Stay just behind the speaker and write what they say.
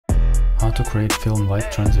How to create film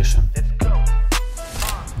light transition.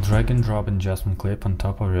 Drag and drop adjustment clip on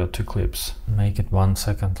top of your two clips. Make it 1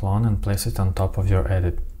 second long and place it on top of your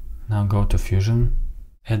edit. Now go to Fusion,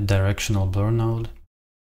 add directional blur node.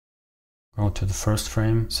 Go to the first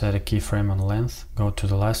frame, set a keyframe on length. Go to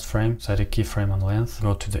the last frame, set a keyframe on length.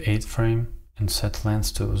 Go to the 8th frame and set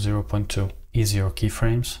length to 0.2. Ease your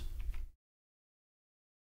keyframes.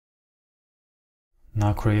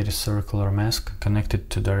 Now create a circular mask, connect it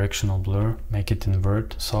to directional blur, make it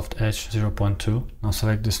invert, soft edge 0.2. Now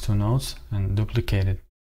select these two nodes and duplicate it.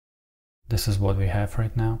 This is what we have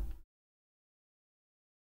right now.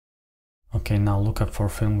 Okay, now look up for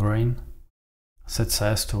film grain. Set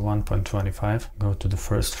size to 1.25. Go to the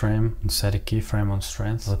first frame and set a keyframe on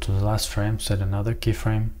strength. Go to the last frame, set another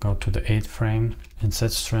keyframe. Go to the 8th frame and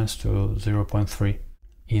set strength to 0.3.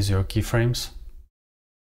 Ease your keyframes.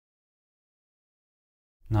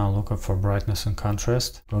 Now look up for brightness and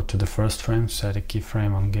contrast. Go to the first frame, set a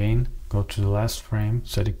keyframe on gain. Go to the last frame,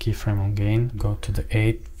 set a keyframe on gain. Go to the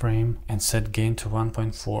 8th frame and set gain to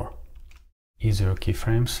 1.4. Ease your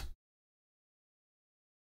keyframes.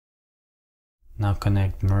 Now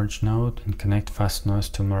connect merge node and connect fast noise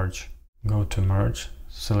to merge. Go to merge,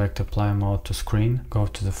 select apply mode to screen. Go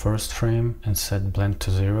to the first frame and set blend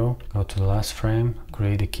to 0. Go to the last frame,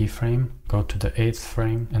 create a keyframe. Go to the 8th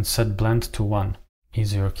frame and set blend to 1.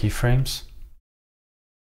 Ease your keyframes.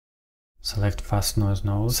 Select fast noise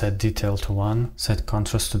node, set detail to 1, set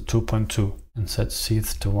contrast to 2.2 and set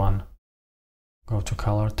seeds to 1. Go to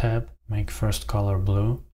color tab, make first color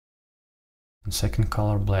blue and second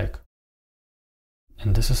color black.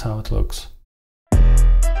 And this is how it looks.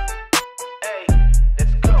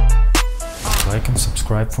 Like and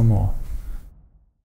subscribe for more.